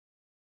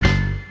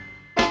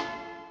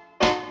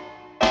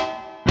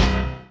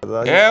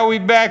Yeah, we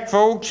back,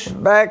 folks.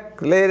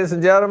 Back, ladies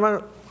and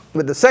gentlemen,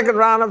 with the second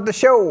round of the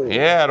show.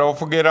 Yeah, don't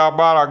forget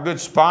about our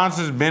good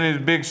sponsors, Benny's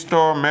Big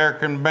Store,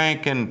 American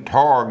Bank, and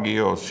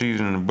Targill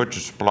Seasoning and Butcher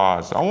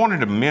Supplies. I wanted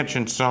to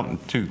mention something,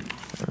 too.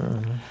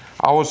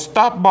 I was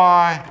stopped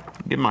by,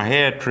 get my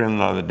hair trimmed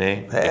the other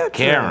day. At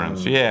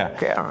Karen's, yeah.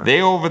 Karen.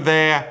 They over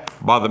there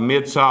by the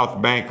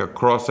Mid-South Bank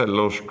across that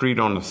little street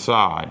on the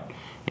side.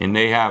 And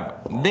they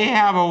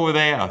have over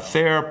there a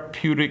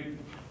therapeutic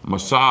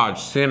massage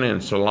center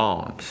and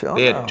salon. Sure.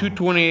 They're at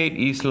 228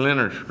 East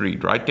Leonard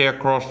Street, right there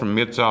across from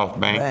Mid-South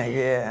Bank.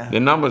 Yeah.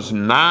 The number's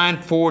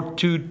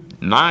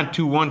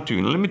 942-9212.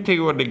 And let me tell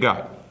you what they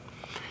got.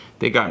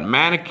 They got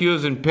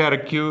manicures and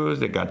pedicures.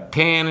 They got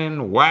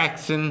tanning,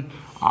 waxing,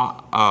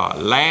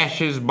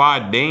 lashes by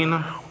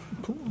Dana,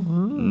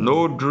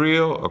 no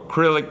drill,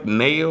 acrylic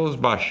nails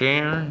by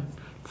Sharon,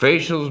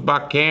 facials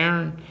by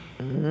Karen,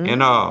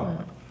 and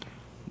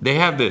they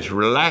have this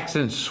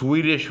relaxing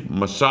Swedish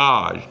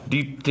massage,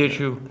 deep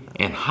tissue,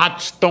 and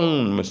hot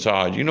stone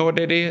massage. You know what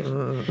that is?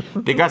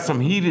 They got some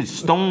heated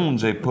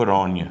stones they put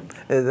on you.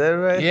 Is that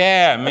right?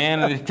 Yeah, man.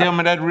 They tell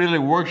me that really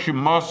works your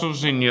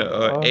muscles and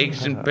your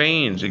aches and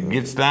pains. It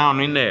gets down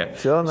in there.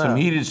 Sure some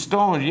heated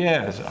stones,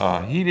 yes.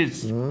 Heated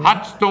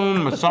hot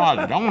stone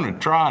massage. I want to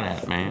try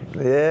that, man.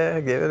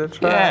 Yeah, give it a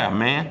try. Yeah,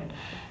 man.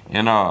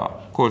 And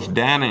of course,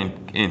 Dan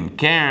and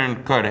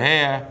Karen cut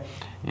hair.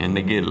 And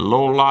they get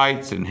low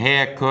lights and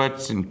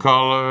haircuts and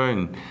color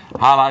and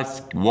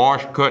highlights,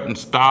 wash, cut, and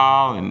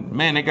style. And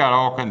man, they got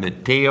all kinds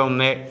of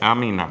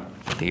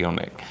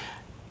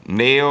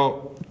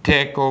nail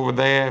tech over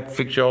there.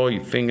 Fix all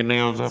your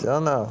fingernails up. Sure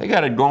no. They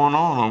got it going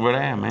on over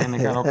there, man. They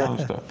got all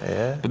kinds of stuff.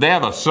 Yeah. But they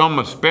have a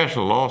summer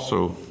special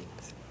also.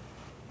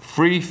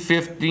 Free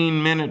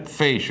 15-minute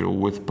facial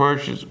with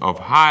purchase of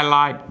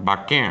Highlight by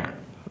Karen.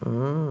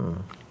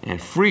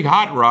 And free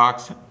hot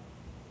rocks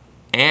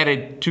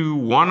added to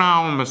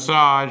 1-hour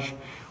massage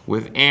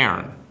with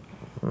Aaron.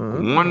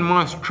 1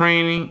 month's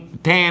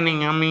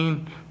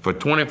tanning, for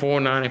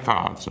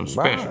 $24.95. Some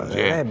specials, that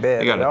yeah. ain't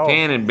bad They got at a all.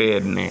 tanning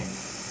bed in there.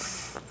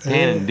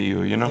 Tanning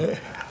deal, you know.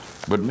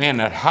 But man,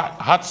 that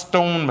hot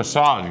stone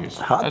massages.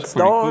 Hot that's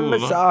pretty stone cool,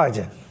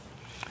 massaging.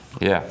 Huh?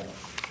 Yeah.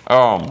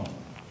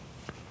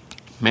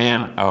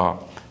 Man,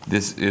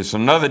 this is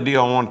another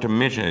deal I want to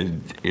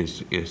mention.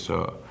 Is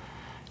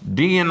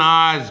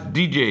D&I's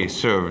DJ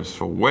service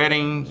for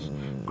weddings,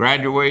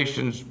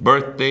 graduations,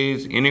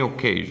 birthdays, any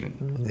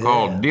occasion.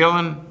 Called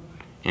Dylan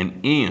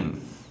and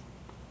Ian.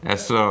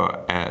 That's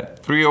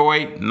at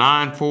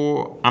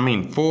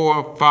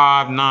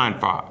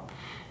 308-4595.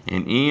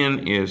 And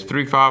Ian is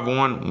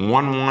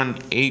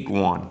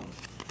 351-1181.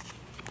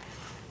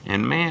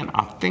 And man,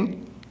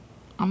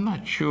 I'm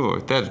not sure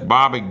if that's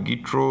Bobby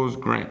Gitro's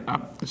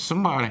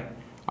somebody,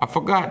 I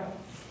forgot.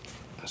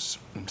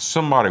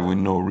 Somebody we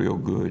know real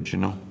good, you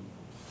know.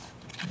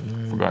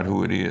 Forgot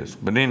who it is.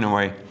 But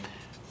anyway,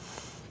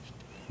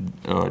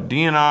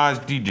 D&I's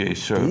DJ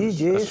service.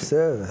 DJ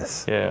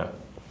service. Yeah.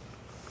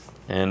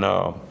 And,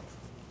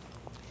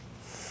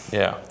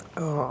 yeah.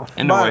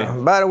 Anyway.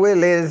 By the way,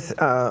 ladies,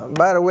 I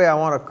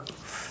want to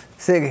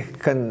say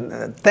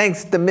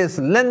thanks to Miss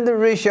Linda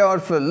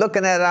Richard for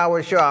looking at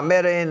our show. I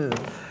met her in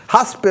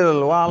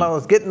hospital while I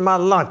was getting my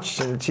lunch,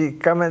 and she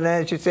come in there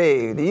and she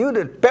said, "You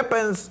the pepper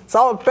and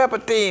salt pepper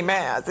team,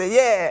 man?" I said,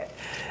 "Yeah."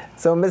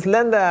 So Miss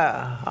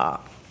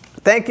Linda,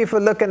 thank you for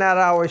looking at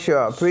our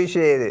show.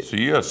 Appreciate it. So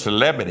you're a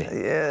celebrity.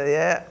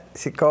 Yeah.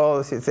 She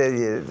called. She said,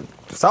 "Yeah,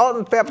 salt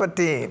and pepper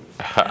team."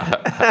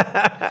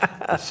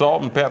 The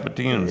salt and pepper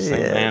team in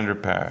St. Andrew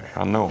Parish.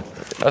 I know.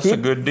 That's a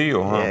good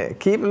deal, huh? Yeah.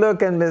 Keep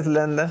looking, Miss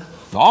Linda.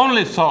 The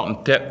only salt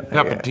and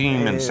pepper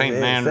team in St.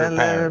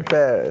 Andrew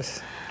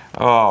Parish.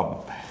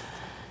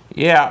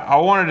 Yeah, I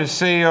wanted to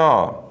say,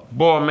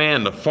 boy,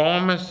 man, the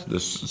farmers, the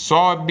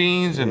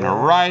soybeans and the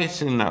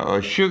rice and the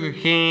sugar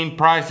cane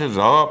prices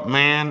are up,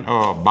 man.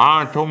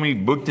 Byron told me he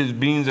booked his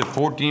beans at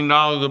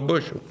 $14 a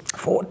bushel.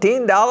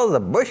 $14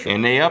 a bushel?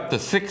 And they up to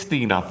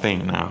 16, I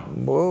think, now.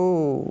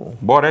 Whoa.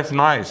 Boy, that's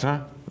nice, huh?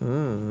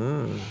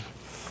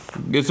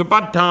 It's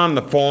about time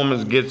the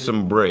farmers get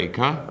some break,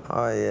 huh?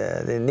 Oh,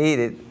 yeah, they need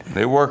it.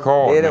 They work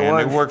hard, man.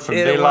 They work from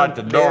daylight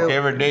to dark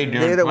every day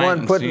during planting season and harvesting season. They're the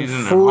one putting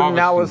food in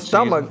our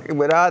stomach.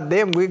 Without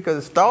them, we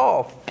could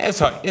starve.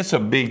 It's a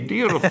big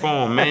deal to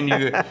farm, man.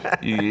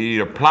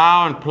 You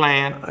plow and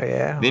plant.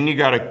 Then you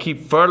got to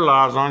keep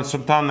fertilizer on.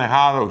 Sometimes they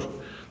hire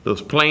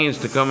those planes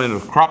to come in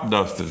with crop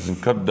dusters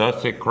and cut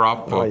dust their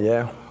crop for,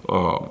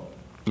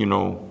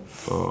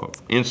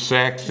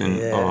 insects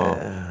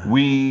and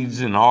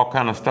weeds and all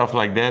kind of stuff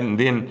like that. And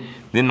then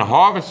the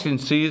harvesting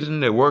season,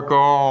 they work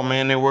all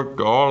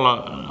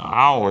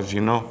hours,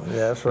 you know.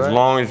 That's right. As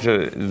long as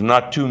it's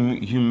not too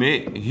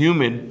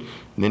humid,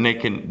 then they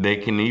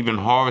can even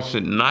harvest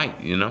at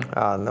night, you know.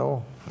 I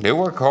know. They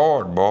work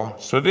hard, boy.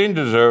 So they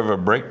deserve a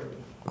break.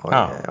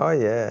 Oh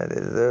yeah, they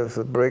deserve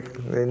a break.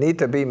 They need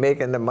to be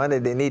making the money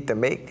they need to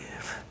make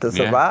to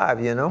survive,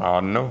 you know. I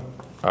know.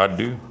 I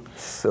do.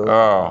 So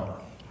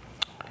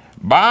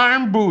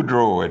Byron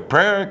Boudreaux at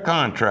Prairie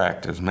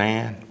Contractors,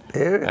 man.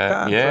 Prairie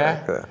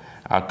Contractor.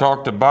 I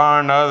talked to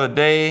Byron the other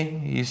day.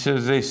 He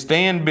says they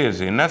staying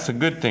busy, and that's a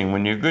good thing.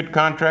 When you're a good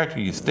contractor,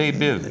 you stay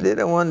busy. They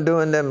the one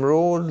doing them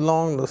roads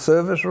along the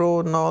service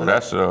road and all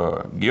that? That's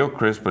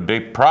Gilchrist, but they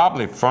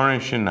probably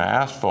furnishing the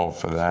asphalt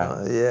for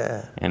that.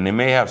 Yeah. And they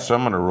may have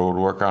some of the road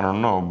work, I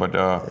don't know. But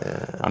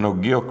I know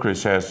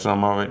Gilchrist has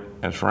some of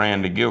it. That's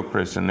Randy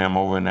Gilchrist and them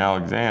over in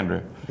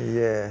Alexandria.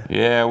 Yeah.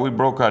 Yeah, we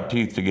broke our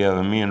teeth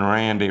together, me and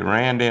Randy.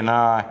 Randy and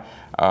I,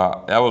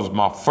 that was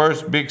my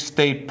first big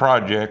state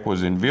project,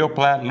 was in Ville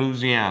Platte,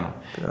 Louisiana.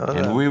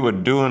 And we were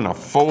doing a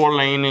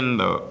 4-lane in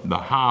the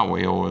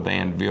highway over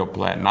there in Ville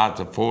Platte. Not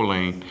a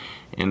 4-lane,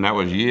 and that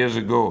was years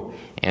ago.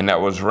 And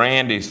that was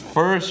Randy's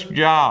first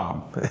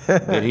job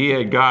that he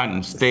had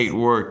gotten state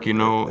work, you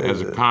know, as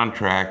a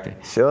contractor.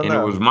 Sure and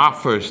it was my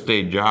first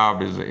state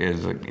job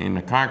in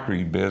the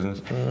concrete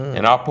business.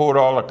 And I poured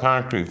all the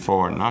concrete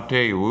for it. And I'll tell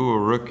you, we were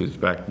rookies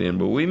back then,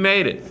 but we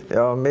made it.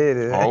 Y'all made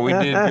it. Oh, we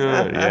did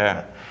good,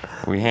 yeah.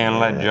 We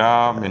handled that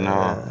job, and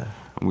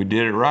we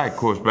did it right. Of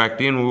course, back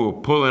then we were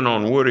pulling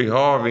on Woody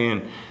Harvey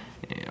and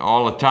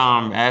all the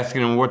time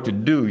asking him what to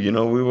do. You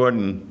know, we were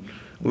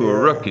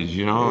rookies,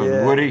 you know.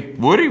 Yeah. And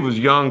Woody was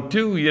young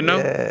too, you know.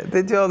 Yeah.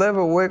 Did y'all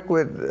ever work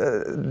with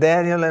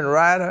Daniel and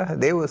Ryder?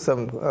 They were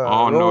some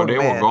oh no, they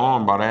were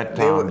gone by that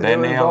time.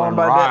 Daniel and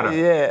Ryder.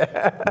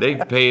 Yeah. They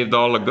paved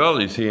all the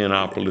gullies here in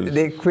Opelousas.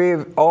 They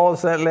paved all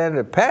St.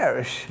 Leonard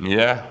Parish.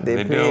 Yeah,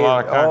 they did a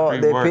lot of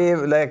concrete work. They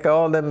paved like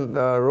all them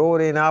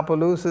road in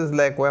Opelousas,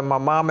 like where my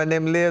mom and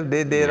them lived.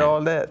 They did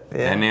all that.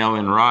 Yeah. Daniel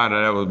and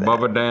Ryder. That was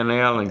Bubba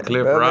Daniel and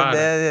Cliff Ryder. Bubba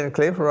Daniel and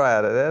Cliff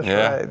Ryder. That's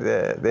right.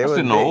 Yeah. That's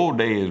in the old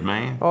days,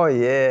 man. Oh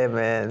yeah,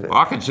 man. Well,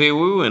 I can say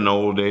we were in the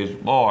old days.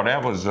 Boy,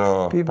 that was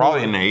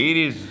probably in the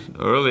 80s,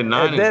 early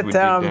 90s. At that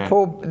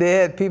time, they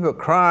had people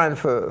crying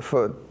for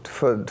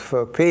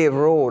paved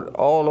road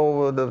all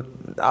over the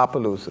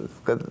Opelousas,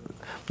 because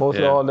most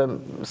of all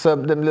them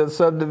little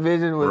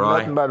subdivisions was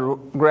nothing but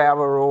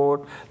gravel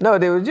road. No,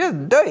 they were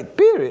just dirt.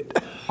 Period.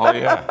 Oh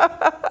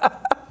yeah.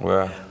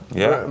 Well,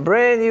 yeah.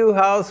 Brand new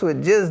house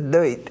with just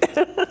dirt.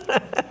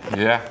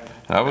 Yeah.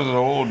 That was the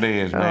old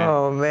days, man.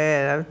 Oh,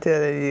 man, I'm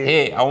telling you.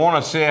 Hey, I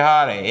want to say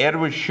hi to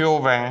Edward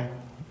Chauvin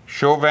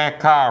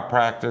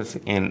Chiropractors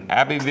in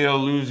Abbeville,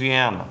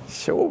 Louisiana.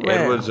 Chauvin.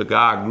 Edward's a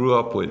guy I grew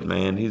up with,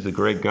 man. He's a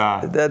great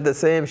guy. Is that the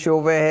same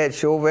Chauvin had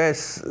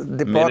Chauvin's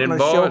department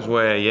Boys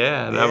where,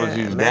 that was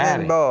his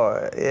daddy.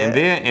 Boy, yeah.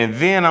 And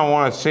then I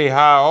want to say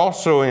hi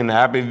also in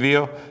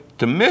Abbeville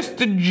to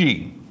Mr.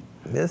 G.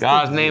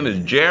 Guy's name is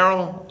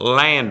Gerald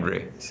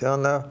Landry. Sure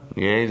enough.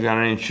 Yeah, he's got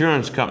an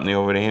insurance company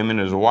over there. Him and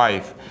his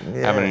wife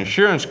have an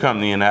insurance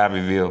company in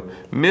Abbeville.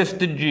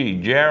 Mr. G,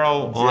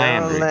 Gerald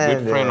Landry,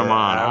 good friend of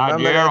mine. I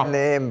remember Gerald. that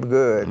name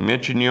good.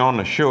 Mention you on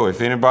the show.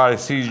 If anybody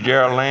sees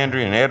Gerald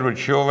Landry and Edward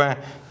Chauvin,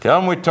 tell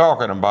them we're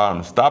talking about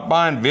them. Stop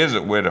by and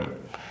visit with them.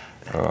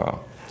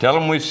 Tell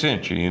them we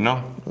sent you, you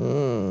know?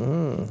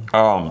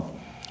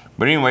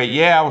 But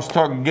anyway, I was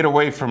talking, get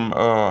away from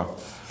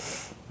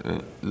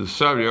the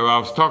subject. I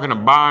was talking to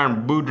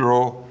Byron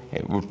Boudreaux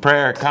with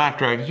Prairie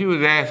Contractors. He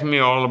was asking me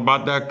all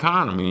about the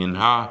economy and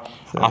how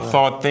I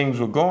thought things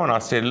were going. I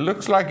said, it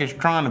looks like it's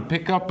trying to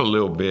pick up a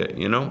little bit,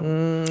 you know?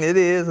 It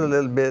is a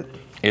little bit.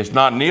 It's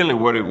not nearly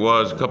what it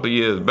was a couple of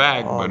years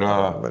back, but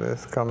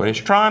it's coming. But it's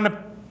trying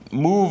to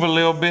move a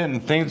little bit,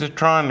 and things are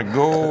trying to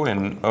go.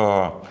 And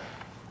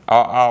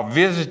I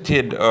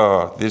visited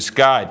this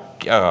guy,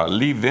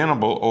 Lee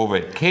Venable, over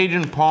at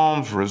Cajun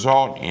Palms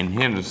Resort in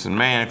Henderson.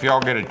 Man, if y'all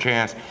get a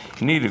chance,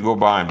 you need to go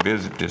by and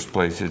visit this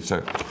place. It's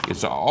a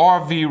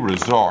RV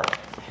resort.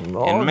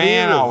 And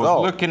man, I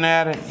was looking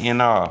at it,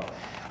 and I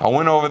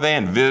went over there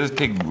and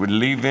visited with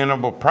Lee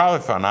Venable probably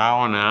for an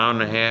hour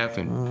and a half,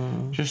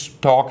 and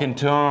just talking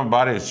to him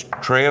about his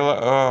trailer,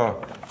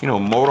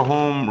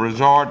 motorhome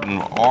resort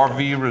and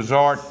RV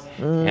resort.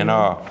 And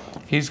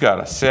he's got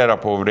a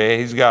setup over there.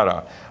 He's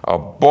got a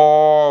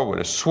bar with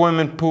a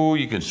swimming pool.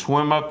 You can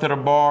swim up to the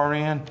bar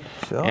in.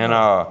 Sure. And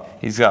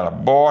he's got a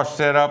bar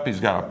set up. He's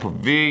got a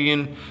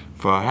pavilion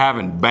for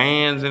having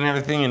bands and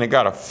everything. And they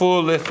got a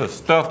full list of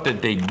stuff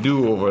that they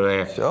do over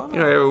there. Sure. You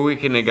know, every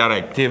weekend they got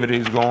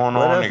activities going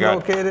on. They got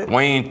located?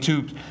 Wayne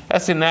Tubes.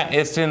 It's in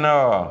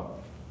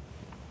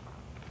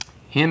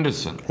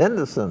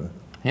Henderson.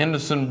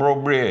 Henderson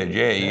Bro Bridge,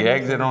 you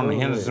exit on the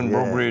Henderson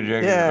Bro Bridge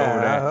exit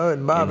over there. I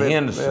heard Bobby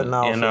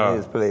announcing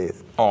his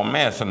place. Oh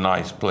man, it's a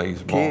nice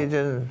place, boy.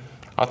 Cajun.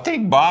 I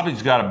think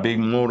Bobby's got a big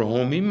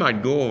motorhome. He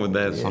might go over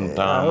there sometime.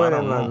 I heard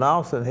him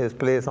announcing his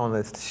place on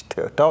his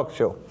talk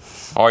show.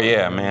 Oh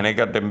yeah, man, they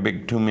got them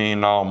big $2 million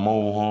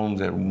mobile homes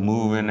that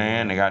move in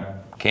there, and they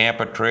got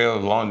camper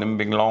trails, them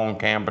big long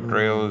camper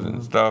trails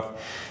and stuff.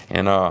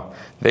 And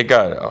they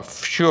got a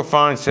sure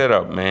fine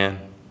setup,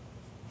 man.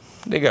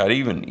 They got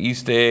even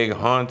Easter egg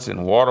hunts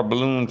and water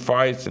balloon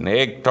fights and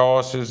egg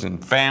tosses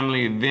and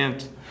family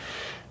events.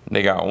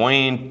 They got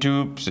Wayne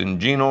Toops and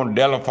Gino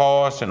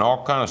Delaforce and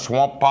all kind of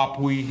swamp pop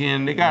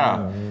weekend. They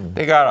got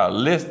a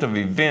list of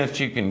events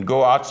you can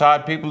go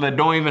outside. People that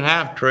don't even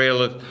have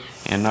trailers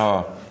and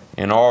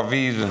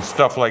RVs and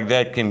stuff like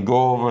that can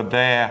go over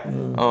there.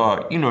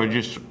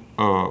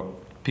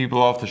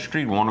 people off the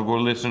street want to go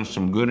listen to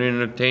some good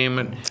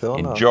entertainment, Sure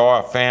enjoy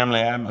a family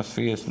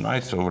atmosphere. It's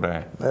nice over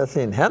there. That's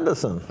in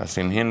Henderson. That's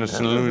in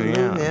Henderson,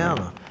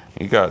 Louisiana.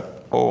 You got,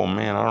 oh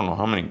man, I don't know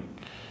how many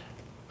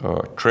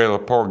trailer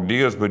park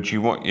deals, but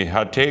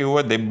I tell you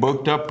what, they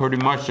booked up pretty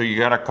much, so you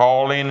got to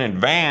call in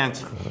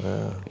advance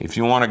if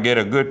you want to get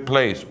a good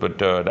place. But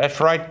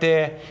that's right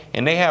there,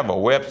 and they have a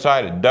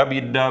website at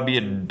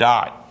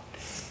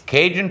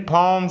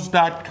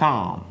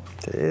www.cajunpalms.com.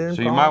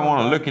 So you might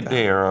want to look at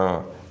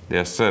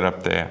their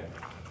setup there,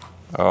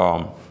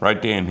 right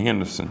there in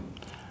Henderson.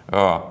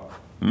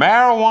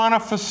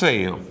 Marijuana for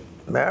sale.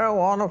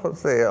 Marijuana for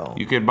sale.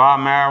 You can buy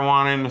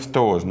marijuana in the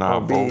stores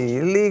now, folks. It's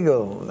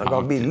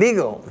gonna be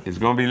legal. It's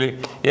gonna be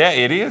legal. Yeah,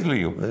 it is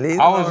legal.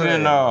 I was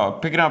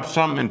picking up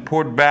something in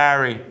Port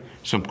Barry,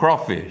 some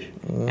crawfish,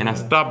 and I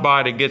stopped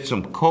by to get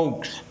some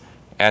Cokes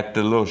at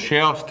the little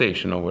Shell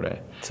station over there.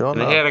 And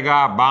they had a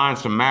guy buying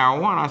some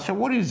marijuana. I said,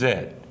 "What is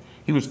that?"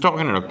 He was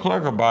talking to the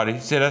clerk about it.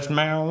 He said, "That's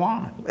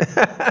marijuana."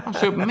 I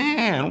said,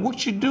 "Man,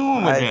 what you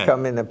doing with that?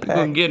 Come in the pack. You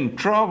gonna get in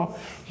trouble?"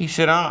 He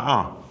said,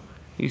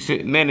 He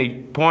said, and then he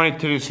pointed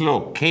to this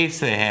little case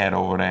they had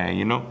over there,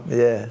 you know?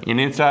 Yeah.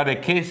 And inside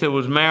that case, there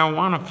was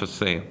marijuana for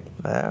sale.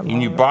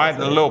 And you buy it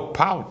in a little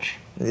pouch.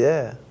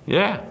 Yeah.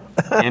 Yeah.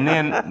 and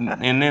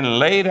then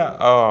later,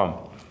 a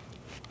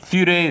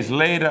few days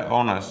later, it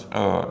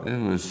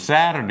was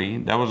Saturday.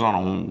 That was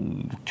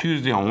on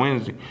Tuesday, on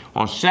Wednesday.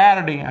 On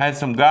Saturday, I had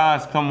some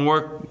guys come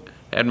work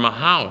at my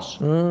house.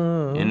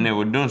 And they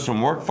were doing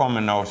some work for me,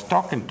 and I was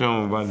talking to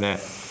them about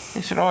that. They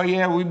said, "Oh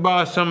yeah, we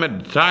buy some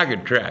at the Tiger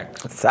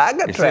Tracks."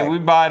 They said, "We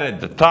buy it at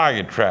the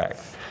Tiger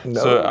Tracks."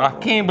 No. So I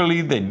can't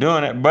believe they're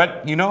doing it,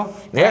 but you know,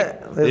 they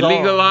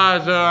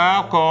legalize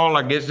alcohol.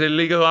 I guess they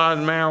legalize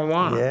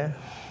marijuana.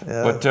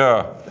 Yeah. But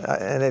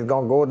and it's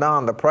gonna go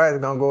down. The price is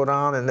gonna go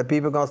down, and the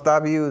people gonna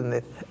stop using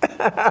it.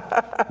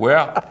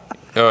 Well,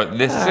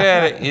 they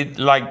said it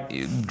like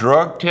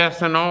drug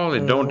tests and all.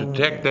 They don't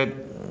detect that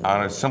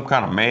some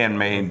kind of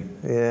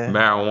man-made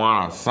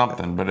marijuana or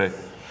something, but I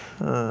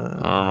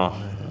don't know.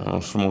 I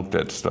don't smoke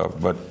that stuff,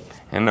 but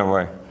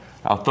anyway,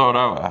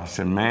 I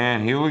said,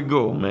 man, here we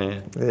go,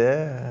 man.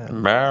 Yeah.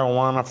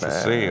 Marijuana for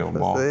sale,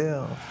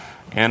 boy.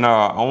 And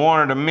I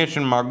wanted to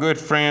mention my good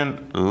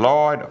friend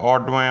Lloyd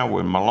Ordwin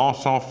with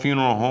Melanson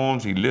Funeral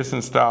Homes. He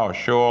listens to our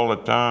show all the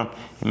time,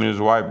 him and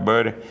his wife,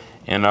 Buddy.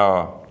 And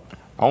I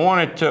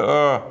wanted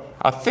to,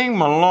 I think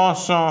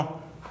Melanson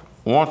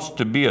wants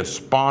to be a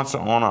sponsor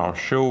on our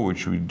show,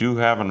 which we do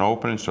have an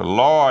opening. So,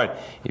 Lloyd,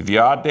 if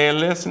you're out there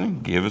listening,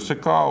 give us a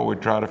call. We'll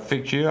try to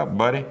fix you up,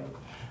 buddy.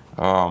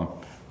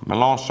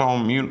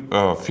 Melanson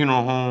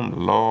Funeral Home,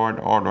 Lloyd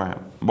Ordwin.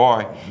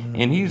 Boy,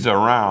 and he's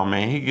around,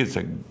 man. He gets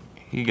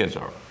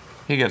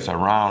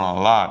around a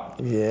lot.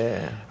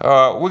 Yeah.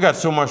 We got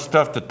so much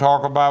stuff to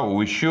talk about, but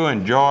we sure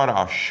enjoyed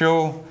our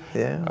show.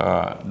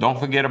 Yeah. Don't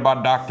forget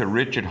about Dr.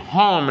 Richard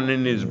Harmon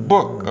in his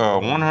book,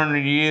 100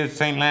 Years,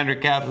 St. Landry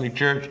Catholic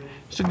Church.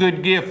 It's a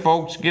good gift,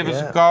 folks. Give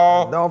us a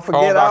call. Don't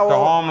forget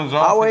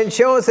our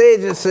insurance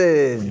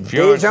agency,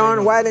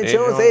 DeJean White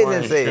Insurance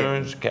Agency.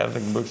 Insurance,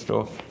 Catholic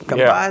bookstore. Come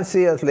by and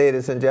see us,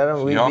 ladies and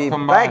gentlemen. We'll be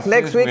back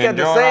next week at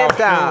the same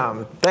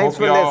time. Thanks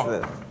for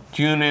listening.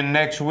 Tune in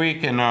next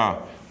week, and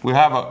we'll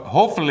have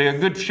hopefully a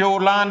good show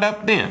lined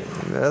up then.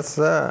 Yes,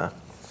 sir.